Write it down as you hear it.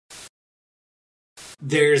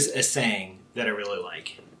There's a saying that I really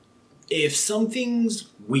like. If something's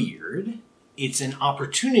weird, it's an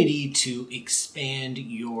opportunity to expand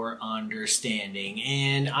your understanding.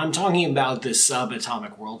 And I'm talking about the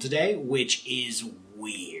subatomic world today, which is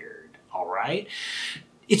weird, all right?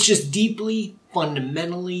 It's just deeply,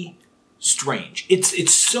 fundamentally strange.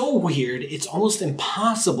 It's so weird, it's almost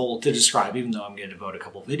impossible to describe, even though I'm going to devote a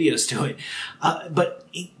couple videos to it. But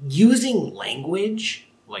using language,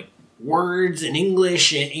 like words in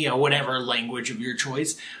English, and whatever language of your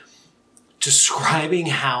choice, describing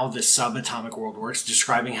how the subatomic world works,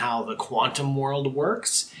 describing how the quantum world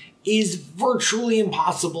works, is virtually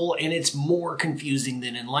impossible, and it's more confusing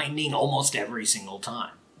than enlightening almost every single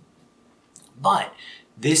time. But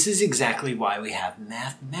this is exactly why we have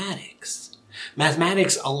mathematics.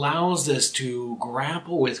 Mathematics allows us to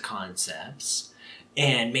grapple with concepts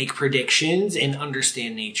and make predictions and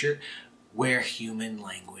understand nature where human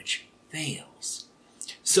language fails.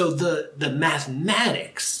 So the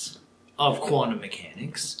mathematics of quantum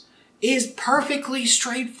mechanics is perfectly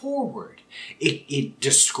straightforward. It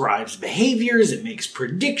describes behaviors, it makes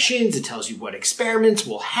predictions, it tells you what experiments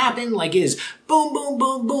will happen, like it is boom, boom,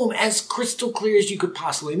 boom, boom, as crystal clear as you could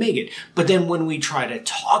possibly make it. But then when we try to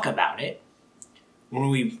talk about it, when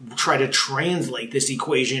we try to translate this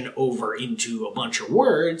equation over into a bunch of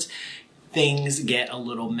words, things get a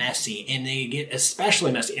little messy, and they get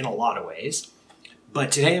especially messy in a lot of ways.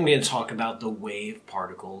 But today I'm going to talk about the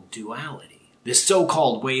wave-particle duality, this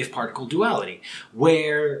so-called wave-particle duality,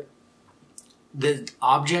 where the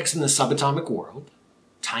objects in the subatomic world,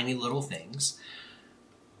 tiny little things,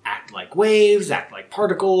 act like waves, act like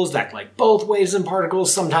particles, act like both waves and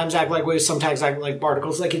particles, sometimes act like waves, sometimes act like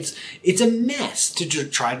particles. Like it's a mess to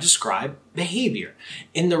try to describe behavior.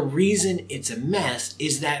 And the reason it's a mess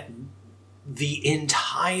is that the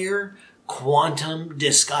entire quantum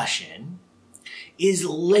discussion is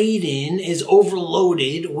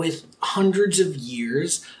overloaded with hundreds of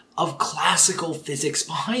years of classical physics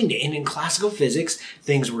behind it. And in classical physics,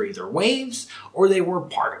 things were either waves or they were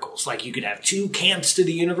particles. Like you could have two camps to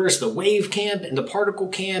the universe, the wave camp and the particle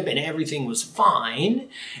camp, and everything was fine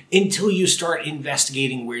until you start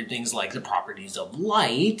investigating weird things like the properties of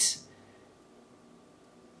light.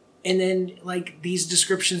 And then, like, these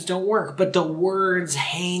descriptions don't work, but the words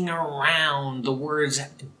hang around, the words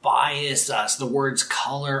bias us, the words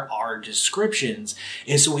color our descriptions.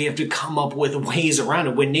 And so we have to come up with ways around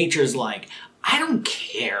it when nature's like, I don't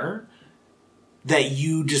care that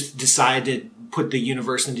you just decide to put the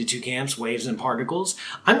universe into two camps, waves and particles.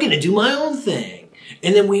 I'm going to do my own thing.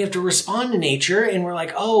 And then we have to respond to nature, and we're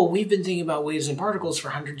like, oh, we've been thinking about waves and particles for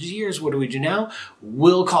hundreds of years. What do we do now?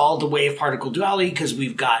 We'll call it the wave-particle duality because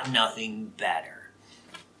we've got nothing better.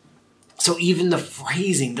 So even the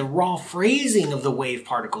phrasing, the raw phrasing of the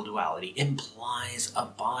wave-particle duality implies a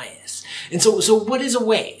bias. And so what is a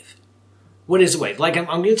wave? What is a wave? Like I'm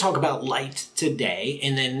going to talk about light today,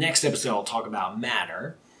 and then next episode I'll talk about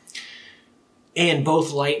matter. And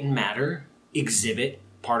both light and matter exhibit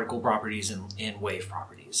particle properties and wave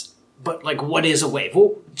properties. But like, what is a wave?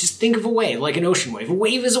 Well, just think of a wave, like an ocean wave. A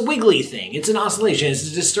wave is a wiggly thing. It's an oscillation.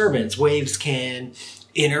 It's a disturbance. Waves can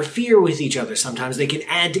interfere with each other. Sometimes they can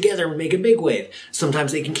add together and make a big wave.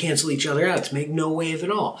 Sometimes they can cancel each other out to make no wave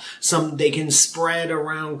at all. They can spread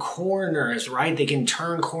around corners, right? They can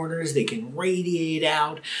turn corners. They can radiate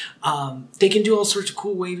out. They can do all sorts of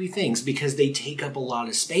cool wavy things because they take up a lot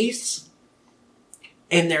of space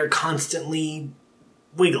and they're constantly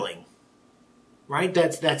wiggling, right?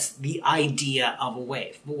 That's the idea of a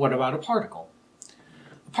wave. But what about a particle?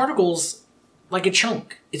 A particle's like a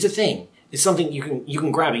chunk. It's a thing. It's something you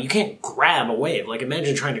can grab it. You can't grab a wave. Like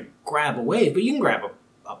imagine trying to grab a wave, but you can grab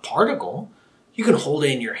a particle. You can hold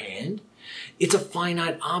it in your hand. It's a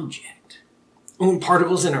finite object. When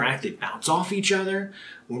particles interact, they bounce off each other.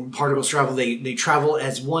 When particles travel, they travel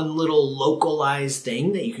as one little localized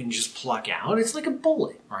thing that you can just pluck out. It's like a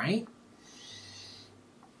bullet, right?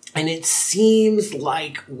 And it seems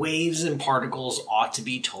like waves and particles ought to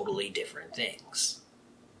be totally different things.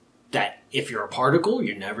 That if you're a particle,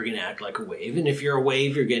 you're never going to act like a wave. And if you're a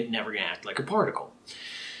wave, you're never going to act like a particle.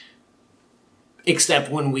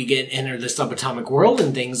 Except when we enter the subatomic world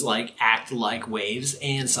and things like act like waves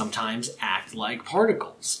and sometimes act like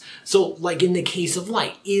particles. So like in the case of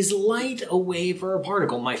light, is light a wave or a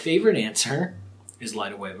particle? My favorite answer, is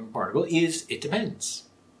light a wave or a particle, is it depends.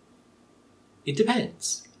 It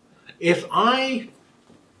depends. If I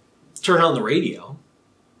turn on the radio,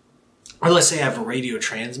 or let's say I have a radio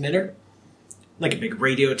transmitter, like a big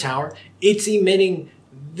radio tower, it's emitting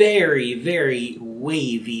very, very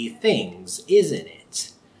wavy things, isn't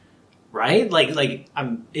it? right? Like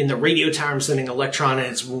I'm in the radio tower, I'm sending electron and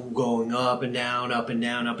it's going up and down, up and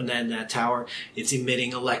down, up and down that tower. It's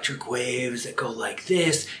emitting electric waves that go like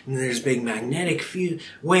this, and there's big magnetic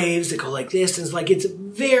waves that go like this, and it's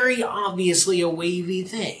very obviously a wavy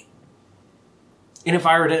thing. And if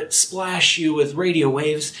I were to splash you with radio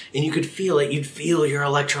waves and you could feel it, you'd feel your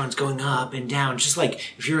electrons going up and down. Just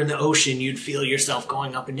like if you're in the ocean, you'd feel yourself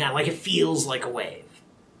going up and down. Like it feels like a wave.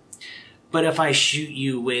 But if I shoot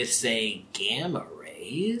you with, say, gamma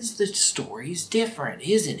rays, the story's different,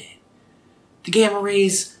 isn't it? The gamma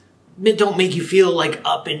rays don't make you feel like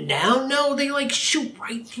up and down. No, they shoot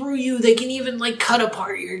right through you. They can even cut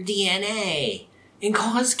apart your DNA and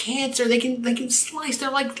cause cancer. They can slice. They're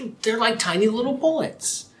like tiny little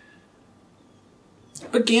bullets.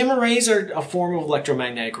 But gamma rays are a form of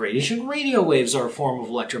electromagnetic radiation. Radio waves are a form of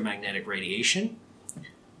electromagnetic radiation.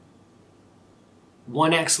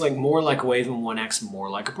 One acts more like a wave and one acts more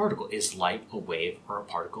like a particle. Is light a wave or a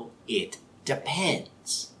particle? It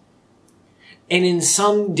depends. And in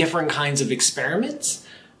some different kinds of experiments,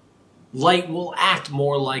 light will act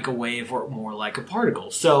more like a wave or more like a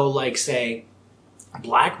particle. So say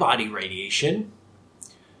black body radiation,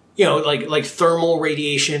 like thermal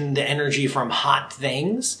radiation, the energy from hot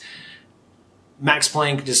things. Max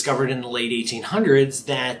Planck discovered in the late 1800s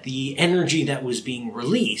that the energy that was being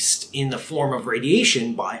released in the form of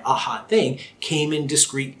radiation by a hot thing came in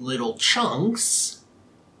discrete little chunks,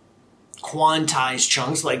 quantized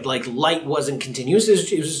chunks, like light wasn't continuous,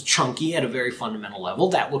 it was chunky at a very fundamental level.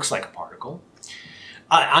 That looks like a particle.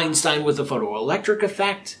 Einstein, with the photoelectric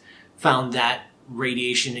effect, found that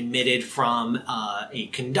radiation emitted from a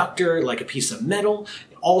conductor, like a piece of metal,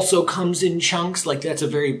 also comes in chunks. That's a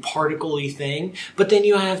very particle-y thing. But then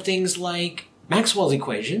you have things like Maxwell's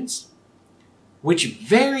equations, which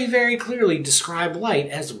very, very clearly describe light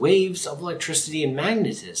as waves of electricity and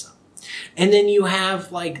magnetism. And then you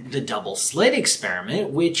have the double slit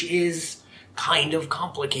experiment, which is kind of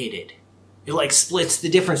complicated. It splits the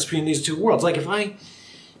difference between these two worlds. If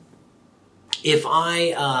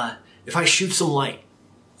I shoot some light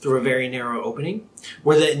through a very narrow opening,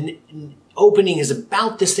 where the opening is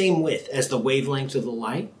about the same width as the wavelength of the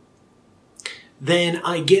light, then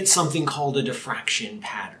I get something called a diffraction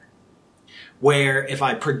pattern, where if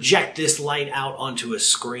I project this light out onto a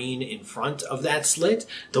screen in front of that slit,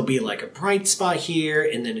 there'll be a bright spot here,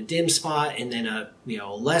 and then a dim spot, and then a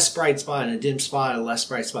less bright spot, and a dim spot, a less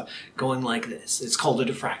bright spot, going like this. It's called a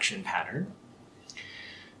diffraction pattern.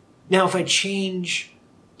 Now, if I change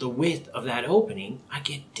the width of that opening, I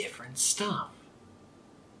get different stuff.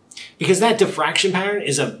 Because that diffraction pattern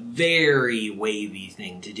is a very wavy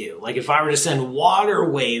thing to do. If I were to send water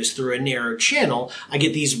waves through a narrow channel, I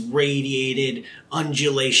get these radiated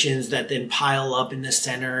undulations that then pile up in the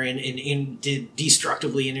center and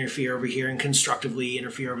destructively interfere over here and constructively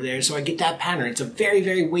interfere over there. So I get that pattern. It's a very,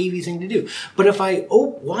 very wavy thing to do. But if I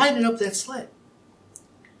widen up that slit,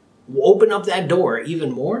 open up that door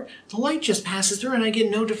even more, the light just passes through and I get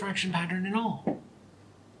no diffraction pattern at all.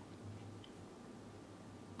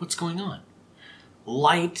 What's going on?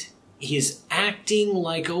 Light is acting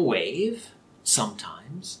like a wave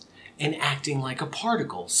sometimes and acting like a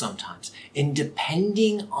particle sometimes. And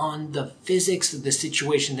depending on the physics of the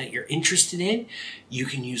situation that you're interested in, you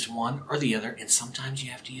can use one or the other, and sometimes you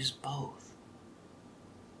have to use both.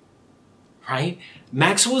 Right?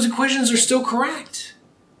 Maxwell's equations are still correct.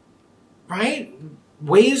 Right?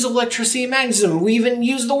 Waves of electricity and magnetism. We even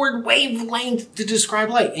use the word wavelength to describe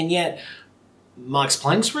light. And yet, Max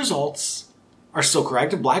Planck's results are still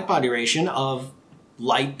correct. A black body radiation of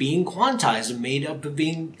light being quantized and made up of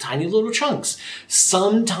being tiny little chunks.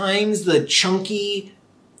 Sometimes the chunky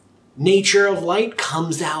nature of light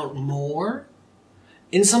comes out more.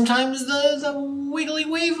 And sometimes the wiggly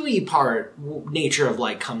wavy nature of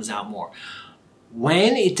light comes out more.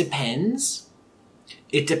 When it depends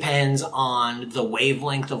on the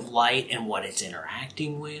wavelength of light and what it's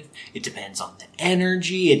interacting with. It depends on the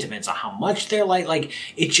energy. It depends on how much they're light.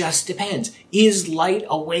 It just depends. Is light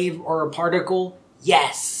a wave or a particle?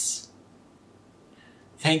 Yes.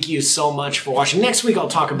 Thank you so much for watching. Next week I'll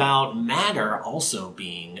talk about matter also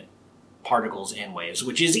being particles and waves,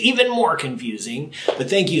 which is even more confusing. But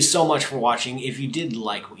thank you so much for watching. If you did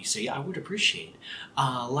like what you see, I would appreciate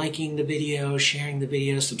liking the video, sharing the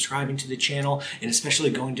video, subscribing to the channel, and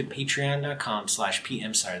especially going to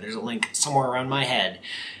patreon.com/pmsire. There's a link somewhere around my head,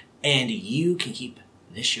 and you can keep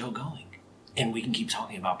this show going, and we can keep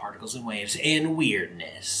talking about particles and waves and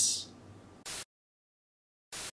weirdness.